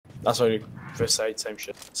That's what first aid, same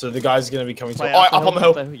shit. So the guy's gonna be coming to. Play Oh, out up on the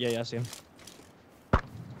hill. Yeah, I see him.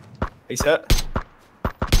 He's hit.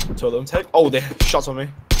 Two of them take. Oh, they're shots on me.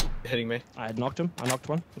 They're hitting me. I had knocked him. I knocked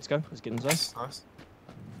one. Let's go. Let's get in zone. Nice.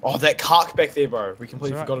 Oh, that cark back there, bro. We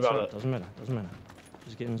completely forgot about it. Doesn't matter. Doesn't matter.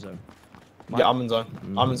 Just get in zone. Yeah, I'm in zone.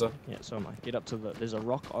 I'm in zone. Yeah, so am I. Get up to the. There's a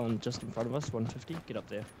rock on just in front of us. 150. Get up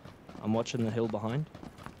there. I'm watching the hill behind.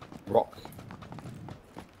 Rock.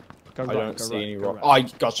 Go I don't see any rock. Right. Oh, I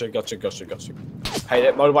gotcha. Hey,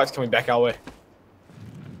 that motorbike's coming back our way.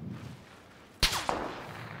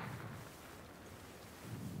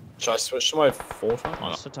 Should I switch to my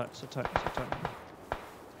 4-time? Sit tight.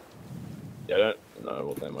 Yeah, I don't know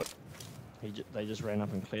what they might. They just ran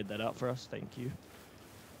up and cleared that out for us. Thank you.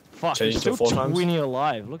 Fuck, Change there's to still 4 times? 20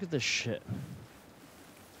 alive. Look at this shit.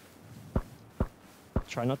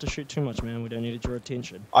 Try not to shoot too much, man. We don't need to draw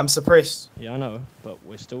attention. I'm suppressed. Yeah, I know, but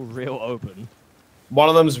we're still real open. One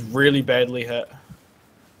of them's really badly hit.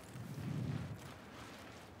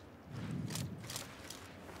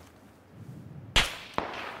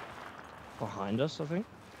 Behind us, I think.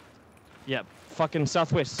 Yeah, fucking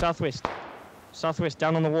southwest,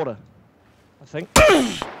 down on the water. I think.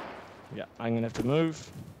 Yeah, I'm gonna have to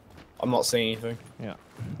move. I'm not seeing anything. Yeah,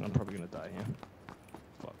 I'm probably gonna die here.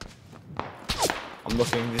 Fuck. I'm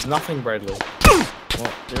looking. There's nothing, Bradley.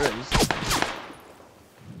 Well, there is.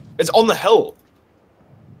 It's on the hill.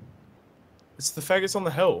 It's the faggots on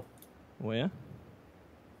the hill. Where?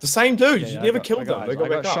 The same dude. Yeah, you yeah, never killed them. They I got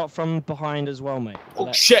back shot up. from behind as well, mate. Oh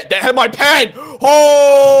That- shit! That had my pan.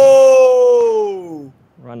 Oh!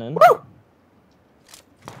 Run in. Woo!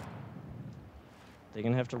 They're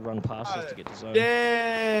gonna have to run past us to get to zone.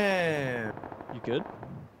 Damn. You good?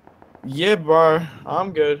 Yeah, bro.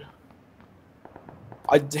 I'm good.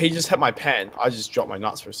 He just hit my pan. I just dropped my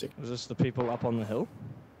nuts for a second. Was this the people up on the hill?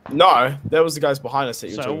 No, that was the guys behind us that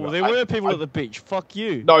you were So talking about. there were people at the beach. Fuck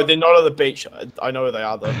you. No, they're not at the beach. I know where they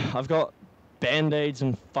are though. I've got band-aids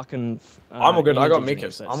and fucking. I'm all good. I got energy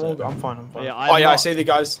Mikas. drinks, I'm fine. I'm fine. Yeah, oh yeah, I see the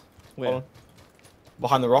guys. Where? Hold on.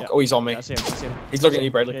 Behind the rock. Yeah. Oh, he's on me. Yeah, I see him. He's looking at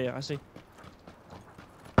you, Bradley. Yeah, I see.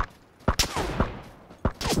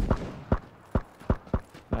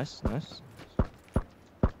 Nice.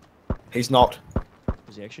 He's knocked.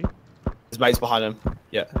 Is he actually? His mate's behind him.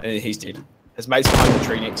 Yeah, and he's dead. His mate's behind the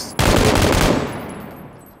tree next.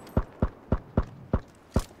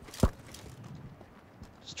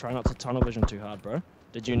 Just try not to tunnel vision too hard, bro.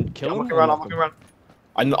 Did you kill him? I'm looking around.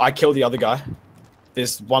 I killed the other guy.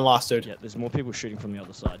 There's one last dude. Yeah, there's more people shooting from the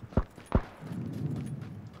other side.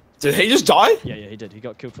 Did he just die? Yeah, he did. He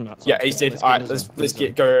got killed from outside. Yeah, he's dead. Alright, let's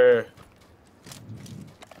go.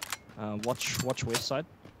 Watch west side.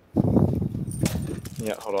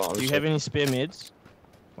 Yeah, hold on. Do you have any spare meds?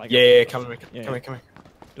 Like Yeah, come here.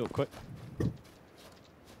 Do it quick.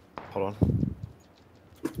 Hold on.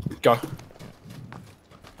 Go.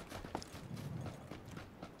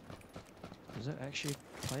 Is that actually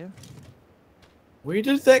a player? Where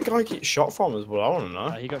did that guy get shot from is what I want to know.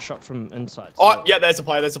 He got shot from inside. Oh, yeah, that's a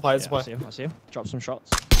player. That's a player. I see him. Drop some shots.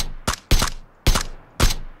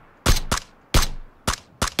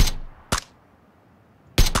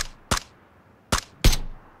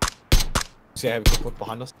 See, I have a quick look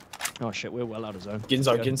behind us. Oh shit, we're well out of zone. Get in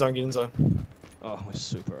zone, get in zone. Oh, we're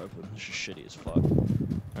super open. This is shitty as fuck. Alright,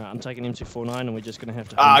 I'm taking M249 and we're just gonna have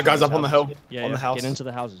to... Guys up on the hill. Yeah, on the house. Get into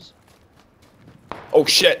the houses. Oh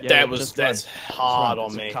shit, Yeah, that's hard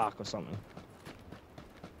on me. It's a cark or something.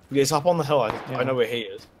 Yes, up on the hill. I know where he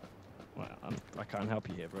is. Well, I can't help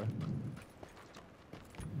you here, bro.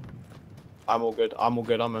 I'm all good. I'm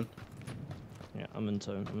in. Yeah, I'm in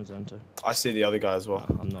zone 2. I see the other guy as well.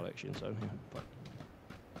 No, I'm not actually in zone here, but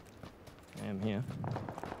I am here.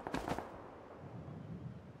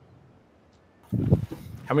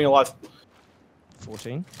 How many alive?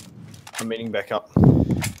 14. I'm meeting back up.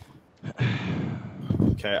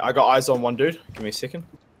 Okay, I got eyes on one dude. Give me a second.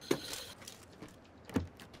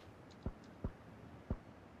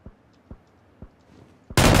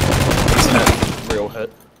 Real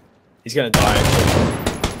hit. He's gonna die actually.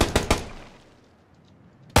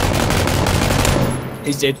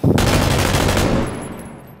 He's dead.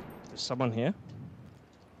 There's someone here.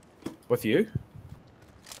 With you?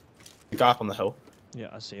 The guy up on the hill. Yeah,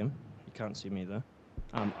 I see him. You can't see me though.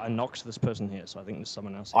 I knocked this person here, so I think there's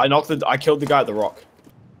someone else. I killed the guy at the rock.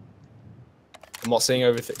 I'm not seeing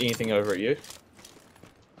anything over at you.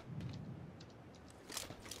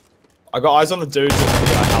 I got eyes on the dudes in the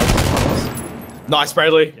house. Nice,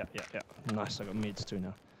 Bradley. Yeah. Nice, I got meds too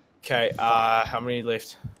now. Okay, how many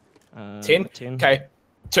left? 10? 10. Okay,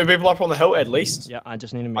 2 people up on the hill at least. Yeah, I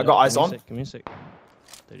just need a minute. I got eyes on. Give me a sec.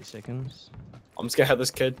 30 seconds. I'm just gonna hit this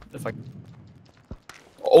kid if I.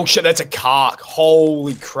 Oh shit, that's a cark.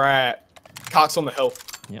 Holy crap. Cark's on the hill.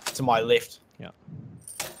 Yeah. To my left. Yeah.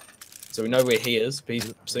 So we know where he is, but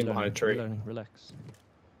he's sitting behind a tree. Reloading, relax.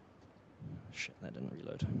 Shit, that didn't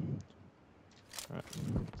reload. Alright.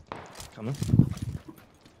 Coming.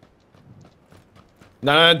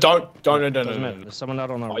 No, don't. Doesn't matter. There's someone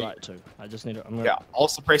out on our right too. I just need to. I'm gonna... Yeah, I'll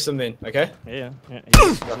suppress him then, okay? Yeah.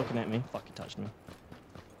 He's looking at me. Fuck, he touched me.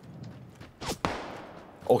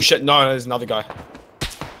 Oh shit, no, there's another guy.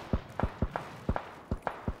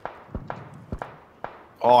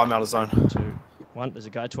 Oh, I'm out of zone. 2, 1. There's a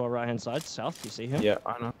guy to our right hand side, south. You see him? Yeah,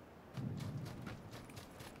 I know.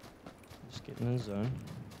 Just getting in zone.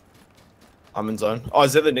 I'm in zone. Oh,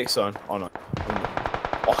 is that the next zone? Oh no.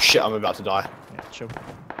 Oh shit, I'm about to die. Yeah, chill.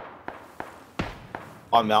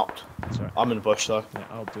 I'm out. Sorry. I'm in the bush though. Yeah,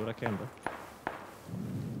 I'll do what I can, bro.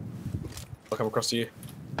 I'll come across to you.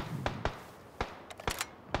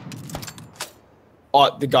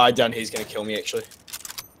 Oh, the guy down here is gonna kill me actually.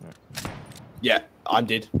 Right. Yeah, I'm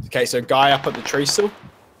dead. Okay, so guy up at the tree still.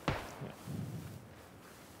 Yeah.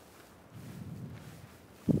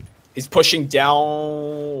 He's pushing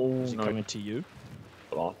down. Is he coming to you?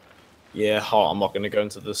 Hold on. Yeah, I'm not gonna go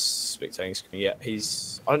into this spectating screen yet.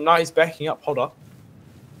 He's. Oh no, he's backing up. Hold up.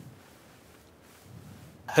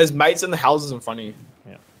 His mate's in the houses in front of you.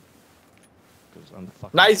 Yeah. Because I'm the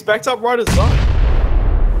fucking. No, he's backed up right as well.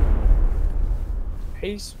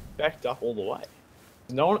 He's backed up all the way.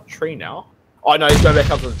 There's no one at the tree now. Oh no, he's going back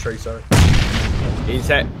up to the tree, sorry.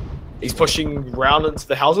 He's pushing round into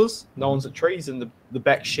the houses. No one's at trees in the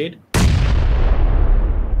back shed.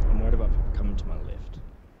 I'm worried about people coming to my left.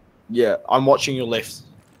 Yeah, I'm watching your left.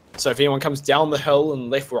 So if anyone comes down the hill and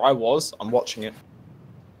left where I was, I'm watching it.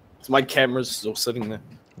 So my camera's still sitting there.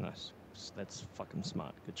 Nice. That's fucking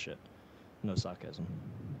smart. Good shit. No sarcasm.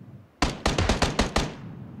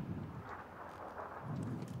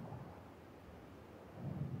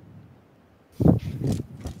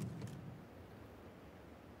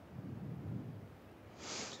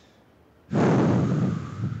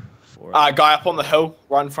 Guy up on the hill,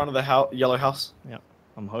 right in front of the yellow house. Yeah.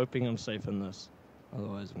 I'm hoping I'm safe in this.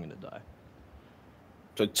 Otherwise, I'm gonna die.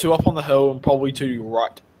 So 2 up on the hill and probably 2 to your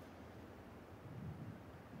right.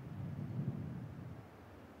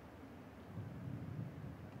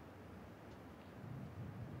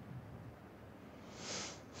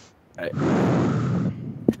 Okay.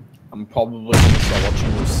 I'm probably gonna start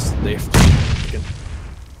watching this left.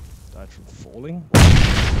 Died from falling?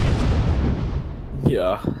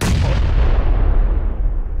 Yeah.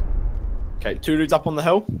 Okay, 2 dudes up on the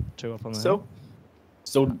hill. 2 up on the Still? hill?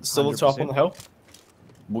 Still the 2 up on the hill?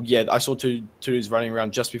 Well, yeah, I saw two dudes running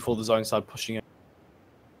around just before the zone started pushing it.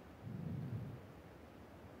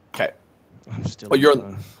 Okay. I'm still. Oh, you're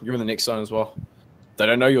in the next zone as well. They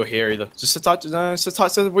don't know you're here either. Just sit tight. No, sit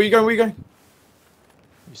tight. Where you going? Where you going?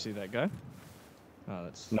 You see that guy? Oh,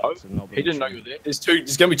 that's. No, that's a he didn't know you were there.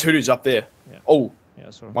 There's gonna be 2 dudes up there. Yeah. Oh. Yeah,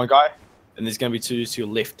 that's right. One guy, and there's gonna be 2 dudes to your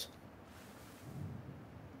left.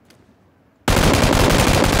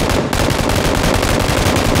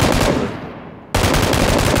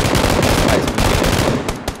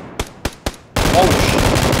 Oh,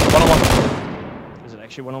 1-on-1. Is it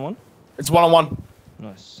actually 1-on-1? It's 1-on-1.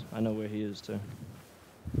 Nice. I know where he is too.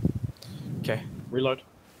 Okay, reload.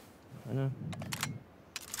 I know.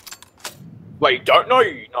 Wait, you don't know?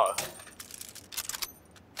 You know.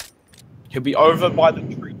 He'll be over by the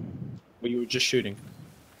tree where you were just shooting.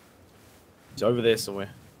 He's over there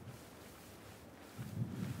somewhere.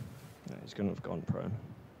 No, he's gonna have gone prone.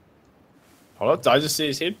 Hold up, did I just see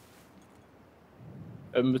his head?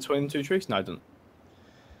 In between 2 trees? No, I didn't.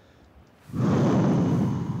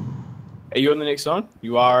 Are you in the next zone?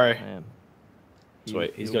 You are. I am.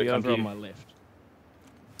 Sweet, he's He'll got to be come over to on you. my left.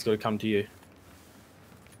 He's got to come to you.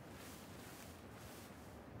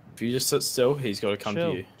 If you just sit still, he's got to come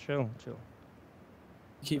to you. Chill.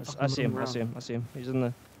 Keep I see him. I see him. He's in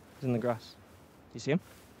the grass. Do you see him?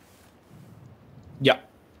 Yeah.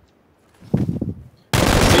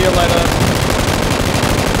 See you later.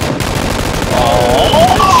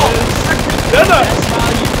 Oh! That's how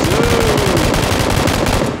you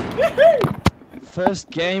do.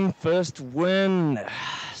 First game, first win.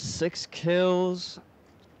 6 kills.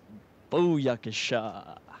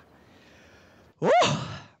 Booyakasha. Woo!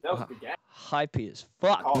 That was a good game. Hypey as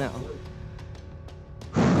fuck now.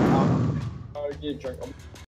 Oh, yeah, drink.